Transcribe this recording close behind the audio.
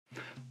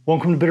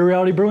Welcome to Bitter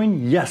Reality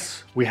Brewing.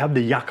 Yes, we have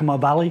the Yakima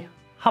Valley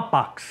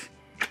Hopbox.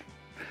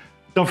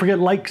 Don't forget,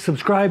 like,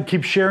 subscribe,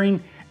 keep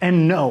sharing,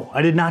 and no,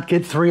 I did not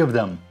get 3 of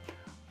them.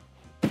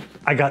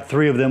 I got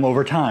 3 of them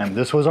over time.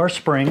 This was our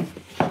spring.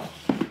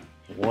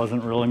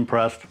 Wasn't real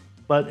impressed,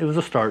 but it was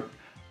a start.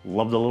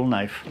 Loved the little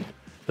knife.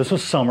 This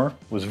was summer,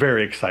 was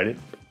very excited.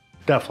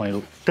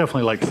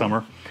 Definitely like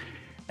summer.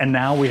 And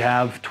now we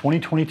have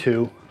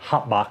 2022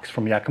 Hopbox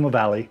from Yakima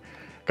Valley.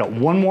 Got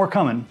one more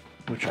coming,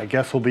 which I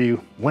guess will be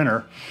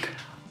winter.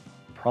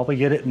 Probably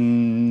get it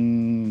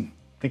in,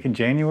 I think in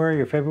January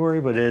or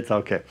February, but it's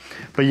okay.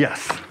 But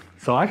yes,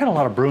 so I got a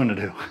lot of brewing to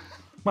do.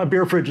 My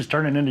beer fridge is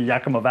turning into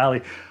Yakima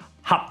Valley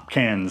hop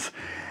cans.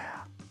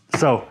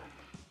 So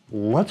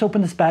let's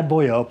open this bad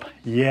boy up.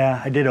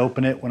 Yeah, I did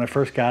open it when I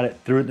first got it,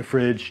 threw it in the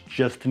fridge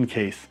just in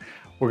case.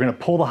 We're gonna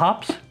pull the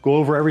hops, go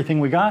over everything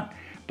we got,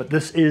 but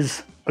this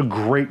is a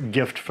great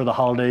gift for the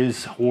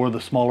holidays or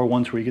the smaller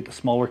ones where you get the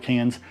smaller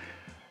cans.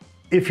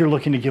 If you're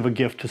looking to give a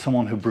gift to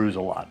someone who brews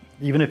a lot,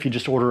 even if you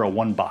just order a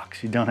 1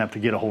 box, you don't have to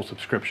get a whole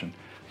subscription.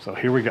 So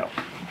here we go.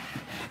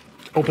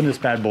 Open this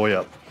bad boy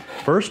up.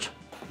 First,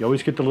 you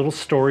always get the little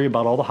story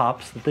about all the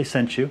hops that they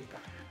sent you,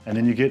 and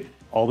then you get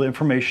all the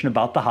information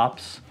about the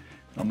hops.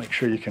 I'll make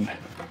sure you can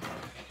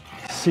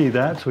see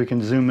that so we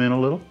can zoom in a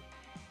little.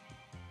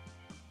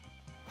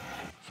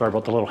 Sorry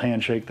about the little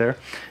handshake there.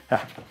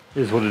 Yeah,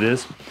 it is what it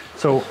is.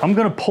 So I'm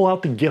gonna pull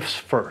out the gifts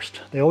first.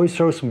 They always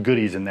throw some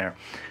goodies in there.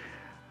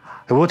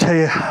 I will tell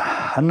you,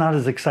 I'm not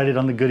as excited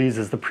on the goodies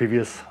as the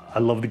previous. I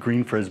love the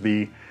green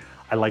Frisbee.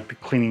 I like the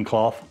cleaning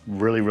cloth,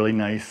 really, really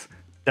nice.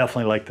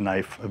 Definitely like the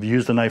knife. I've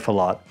used the knife a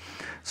lot.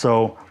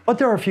 So, but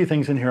there are a few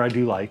things in here I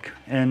do like,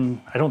 and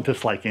I don't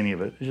dislike any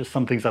of it. It's just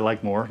some things I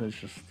like more. It's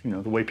just, you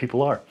know, the way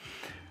people are.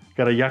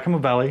 Got a Yakima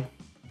Valley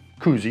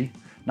koozie.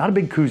 Not a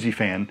big koozie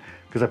fan,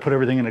 because I put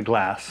everything in a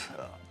glass,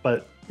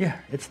 but yeah,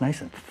 it's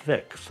nice and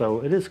thick, so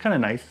it is kind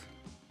of nice.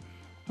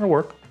 It'll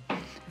work.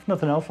 If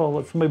nothing else, I'll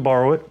let somebody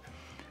borrow it.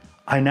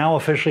 I now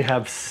officially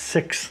have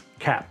 6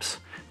 caps.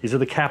 These are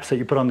the caps that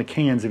you put on the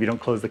cans if you don't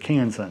close the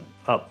cans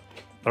up,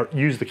 or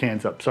use the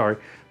cans up, sorry.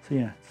 So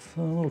yeah, it's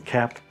a little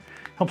cap.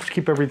 Helps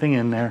keep everything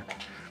in there.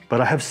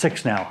 But I have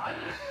 6 now.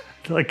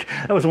 Like,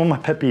 that was one of my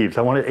pet peeves.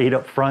 I wanted 8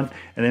 up front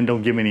and then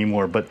don't give me any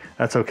more, but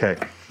that's okay.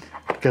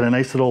 Got a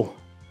nice little,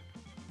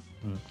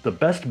 the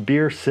best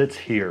beer sits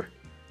here.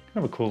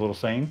 Kind of a cool little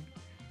saying.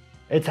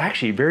 It's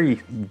actually very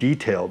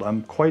detailed.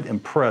 I'm quite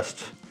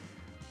impressed.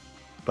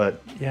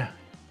 But yeah,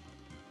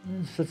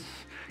 it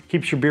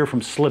keeps your beer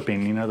from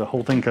slipping. You know, the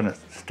whole thing kind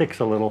of sticks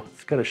a little.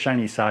 It's got a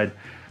shiny side,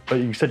 but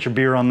you can set your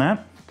beer on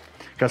that.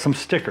 Got some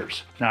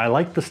stickers. Now I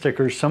like the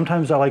stickers.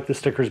 Sometimes I like the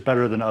stickers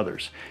better than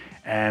others.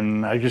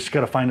 And I just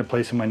got to find a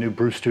place in my new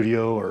brew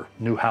studio or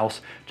new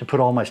house to put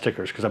all my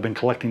stickers, because I've been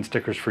collecting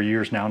stickers for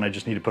years now and I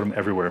just need to put them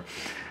everywhere.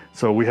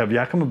 So we have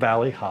Yakima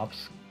Valley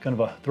Hops, kind of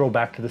a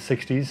throwback to the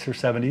 60s or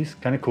 70s,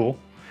 kind of cool.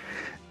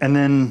 And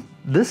then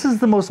this is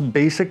the most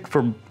basic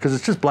because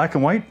it's just black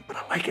and white, but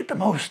I like it the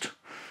most.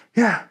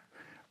 Yeah,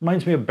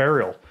 reminds me of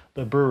Burial,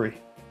 the brewery,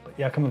 but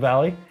Yakima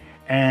Valley,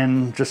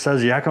 and just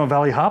says Yakima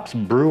Valley Hops,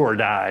 brew or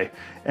die.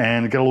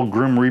 And got a little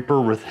Grim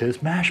Reaper with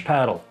his mash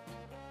paddle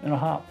and a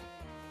hop.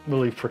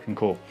 Really freaking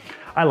cool.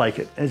 I like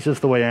it. It's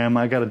just the way I am.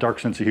 I got a dark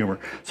sense of humor.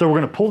 So we're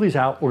gonna pull these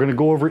out. We're gonna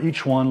go over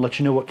each one, let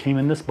you know what came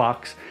in this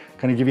box,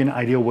 kind of give you an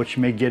idea of what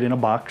you may get in a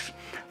box.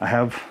 I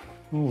have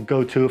a little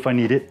go-to if I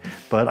need it,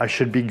 but I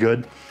should be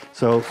good.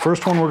 So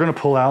first one we're gonna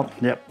pull out,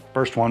 yep,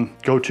 first one,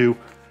 go-to,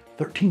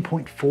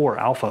 13.4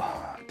 alpha.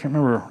 I can't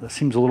remember, that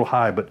seems a little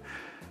high, but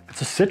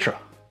it's a Citra.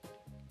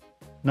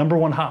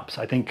 #1 hops.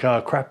 I think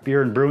Craft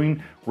Beer and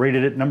Brewing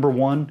rated it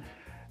 #1.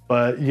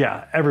 But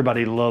yeah,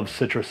 everybody loves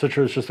Citra.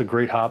 Citra is just a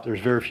great hop.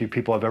 There's very few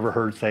people I've ever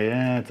heard say,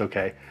 it's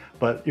okay.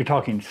 But you're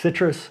talking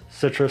citrus,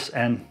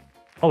 and,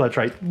 oh, that's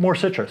right, more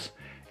citrus.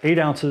 8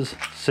 ounces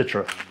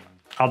Citra.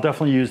 I'll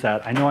definitely use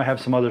that. I know I have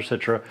some other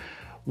Citra.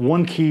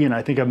 One key, and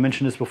I think I've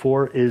mentioned this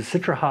before, is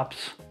Citra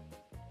hops.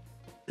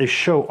 They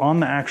show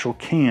on the actual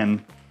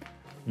can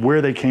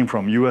where they came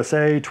from.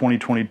 USA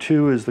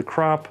 2022 is the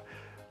crop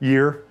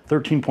year,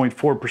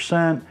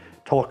 13.4%.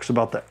 Talks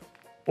about the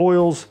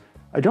oils.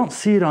 I don't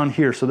see it on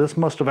here, so this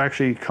must have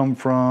actually come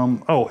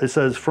from, oh, it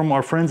says from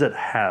our friends at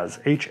Haas,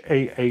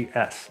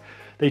 H-A-A-S.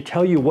 They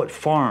tell you what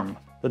farm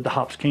that the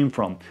hops came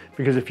from.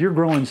 Because if you're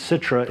growing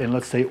Citra in,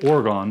 let's say,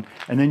 Oregon,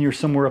 and then you're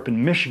somewhere up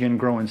in Michigan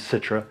growing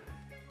Citra,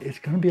 it's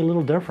gonna be a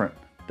little different.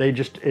 They're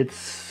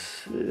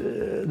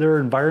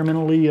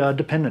environmentally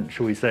dependent,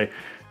 shall we say.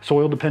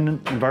 Soil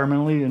dependent,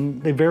 environmentally,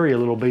 and they vary a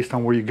little based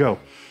on where you go.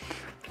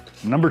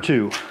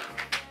 #2,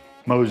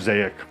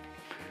 Mosaic.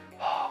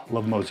 Oh,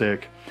 love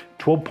Mosaic.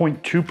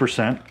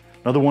 12.2%,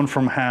 another one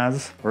from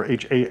Haas, or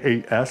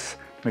H-A-A-S,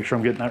 make sure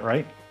I'm getting that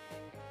right.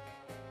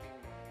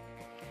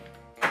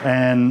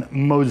 And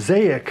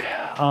Mosaic,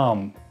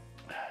 kind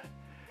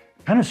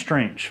of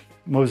strange.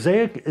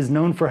 Mosaic is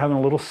known for having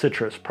a little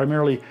citrus,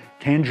 primarily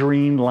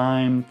tangerine,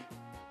 lime,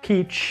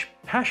 peach,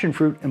 passion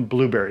fruit, and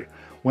blueberry.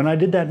 When I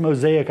did that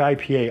Mosaic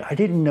IPA, I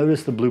didn't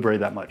notice the blueberry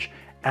that much.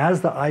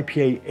 As the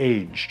IPA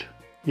aged,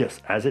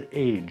 Yes, as it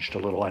aged a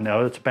little. I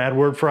know it's a bad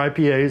word for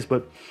IPAs,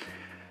 but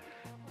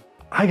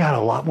I got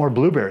a lot more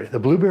blueberry. The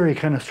blueberry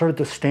kind of started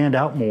to stand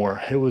out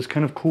more. It was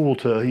kind of cool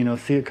to, you know,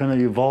 see it kind of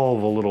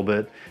evolve a little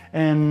bit.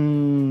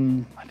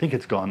 And I think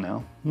it's gone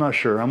now. I'm not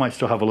sure. I might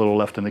still have a little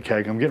left in the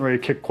keg. I'm getting ready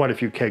to kick quite a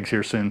few kegs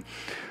here soon.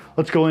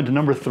 Let's go into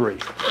number 3.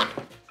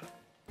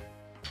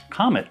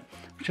 Comet,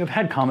 which I've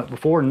had Comet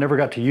before and never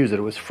got to use it.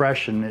 It was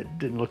fresh and it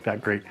didn't look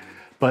that great.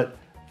 But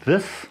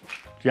this,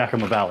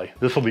 Yakima Valley,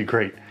 this will be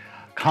great.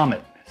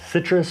 Comet,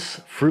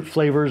 citrus, fruit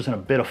flavors, and a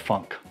bit of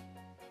funk.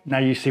 Now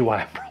you see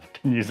why I probably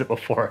didn't use it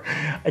before.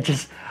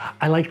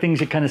 I like things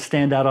that kind of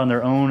stand out on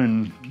their own,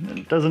 and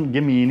it doesn't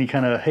give me any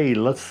kind of, hey,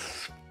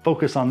 let's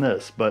focus on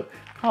this, but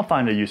I'll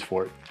find a use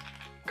for it.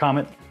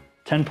 Comet,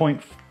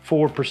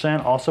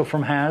 10.4%, also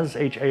from Haas,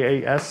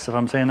 H-A-A-S, if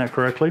I'm saying that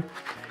correctly.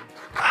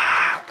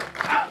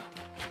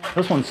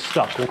 This one's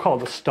stuck. We'll call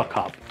it the stuck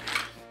hop.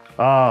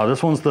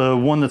 This one's the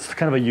one that's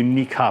kind of a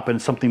unique hop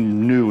and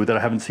something new that I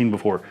haven't seen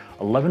before.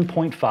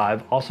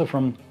 11.5, also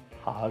from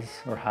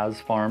Haas or Haas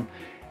Farm,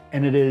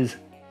 and it is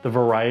the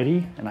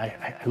variety. And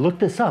I looked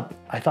this up.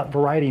 I thought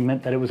variety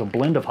meant that it was a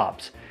blend of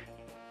hops.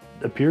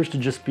 It appears to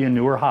just be a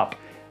newer hop.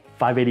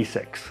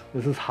 586.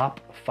 This is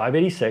hop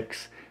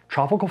 586.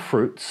 Tropical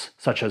fruits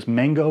such as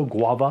mango,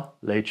 guava,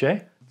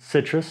 leche,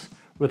 citrus,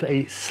 with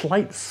a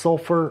slight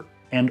sulfur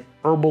and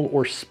herbal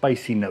or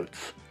spicy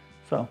notes.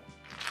 So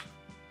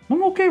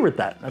I'm okay with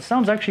that. That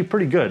sounds actually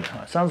pretty good.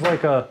 It sounds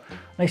like a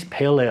nice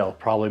pale ale,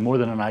 probably more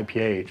than an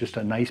IPA, just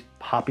a nice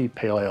hoppy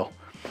pale ale.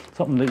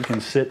 Something that you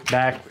can sit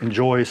back,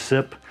 enjoy,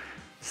 sip.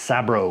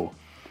 Sabro,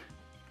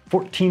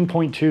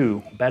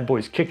 14.2. Bad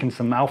boy's kicking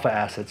some alpha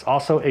acids.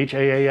 Also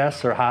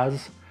HAAS or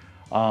Haas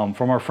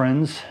from our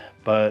friends.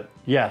 But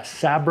yeah,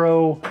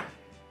 Sabro,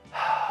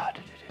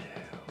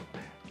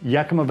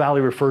 Yakima Valley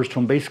refers to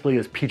them basically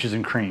as peaches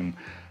and cream.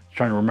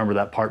 Trying to remember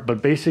that part,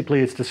 but basically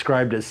it's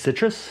described as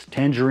citrus,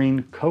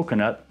 tangerine,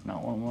 coconut,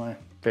 not one of my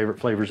favorite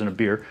flavors in a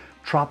beer,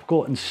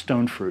 tropical, and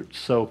stone fruit.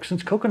 So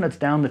since coconut's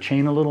down the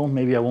chain a little,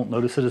 maybe I won't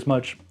notice it as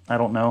much. I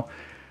don't know.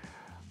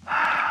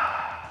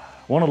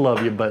 Want to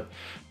love you, but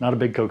not a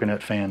big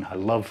coconut fan. I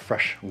love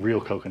fresh,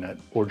 real coconut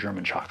or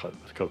German chocolate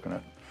with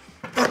coconut.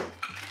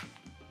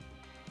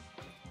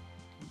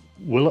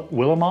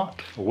 Willamette,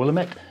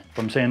 if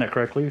I'm saying that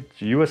correctly.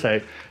 It's USA.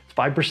 It's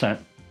 5%.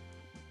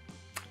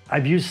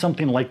 I've used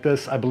something like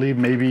this, I believe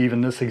maybe even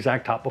this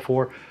exact hop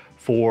before,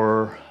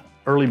 for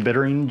early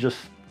bittering, just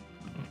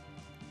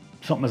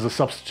something as a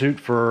substitute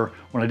for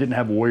when I didn't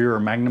have Warrior or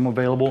Magnum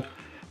available.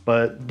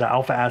 But the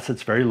alpha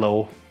acid's very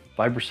low,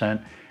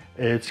 5%.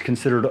 It's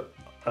considered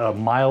a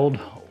mild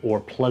or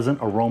pleasant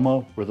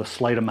aroma with a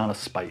slight amount of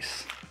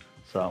spice.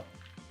 So,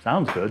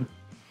 sounds good.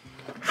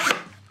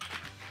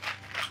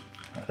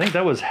 I think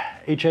that was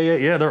HAA,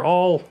 yeah, I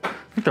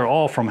think they're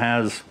all from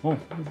Haas. Well,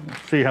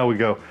 let's see how we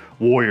go.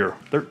 Warrior,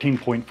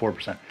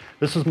 13.4%.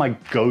 This was my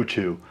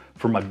go-to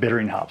for my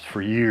bittering hops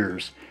for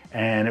years.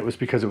 And it was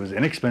because it was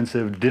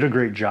inexpensive, did a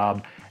great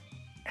job,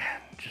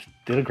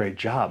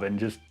 and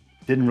just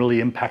didn't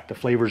really impact the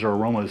flavors or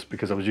aromas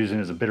because I was using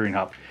it as a bittering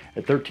hop.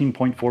 At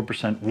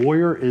 13.4%,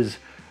 Warrior is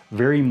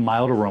very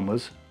mild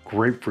aromas,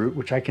 grapefruit,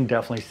 which I can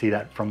definitely see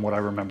that from what I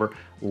remember,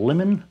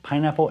 lemon,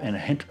 pineapple, and a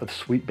hint of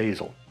sweet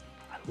basil.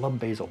 I love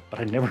basil, but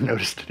I never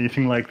noticed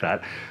anything like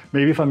that.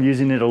 Maybe if I'm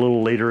using it a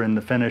little later in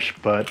the finish,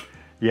 but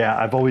yeah,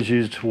 I've always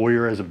used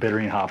Warrior as a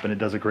bittering hop and it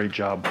does a great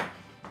job.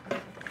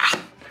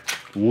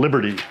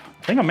 Liberty.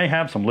 I think I may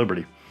have some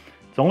Liberty.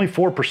 It's only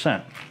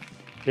 4%.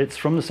 It's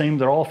from the same,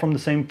 they're all from the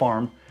same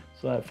farm.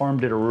 So that farm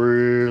did a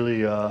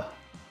really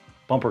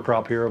bumper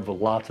crop here of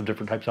lots of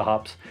different types of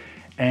hops.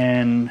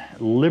 And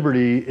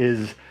Liberty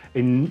is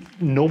a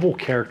noble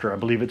character. I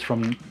believe it's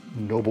from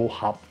noble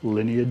hop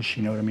lineage,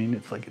 you know what I mean?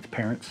 It's like its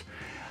parents.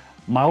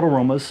 Mild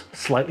aromas,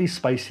 slightly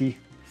spicy,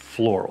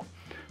 floral.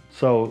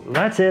 So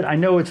that's it. I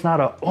know it's not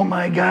a, oh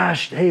my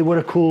gosh, hey, what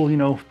a cool, you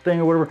know, thing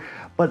or whatever,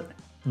 but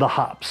the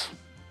hops.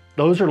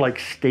 Those are like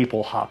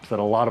staple hops that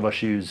a lot of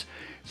us use.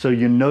 So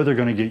you know they're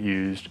gonna get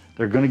used.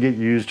 They're gonna get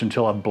used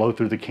until I blow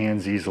through the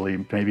cans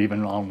easily, maybe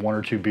even on 1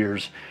 or 2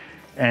 beers.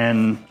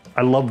 And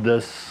I love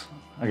this.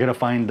 I gotta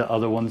find the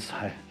other ones.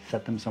 I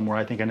set them somewhere.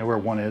 I think I know where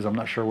 1 is. I'm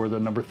not sure where the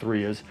number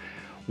 3 is.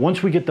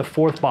 Once we get the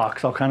 4th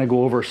box, I'll kind of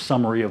go over a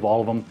summary of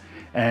all of them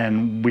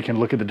and we can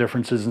look at the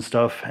differences and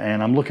stuff.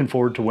 And I'm looking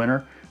forward to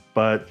winter.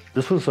 But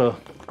this was a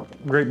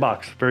great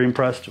box. Very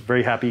impressed,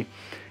 very happy.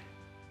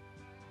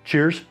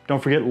 Cheers.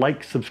 Don't forget,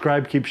 like,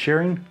 subscribe, keep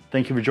sharing.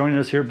 Thank you for joining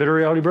us here at Bitter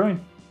Reality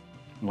Brewing.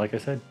 And like I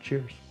said,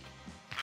 cheers.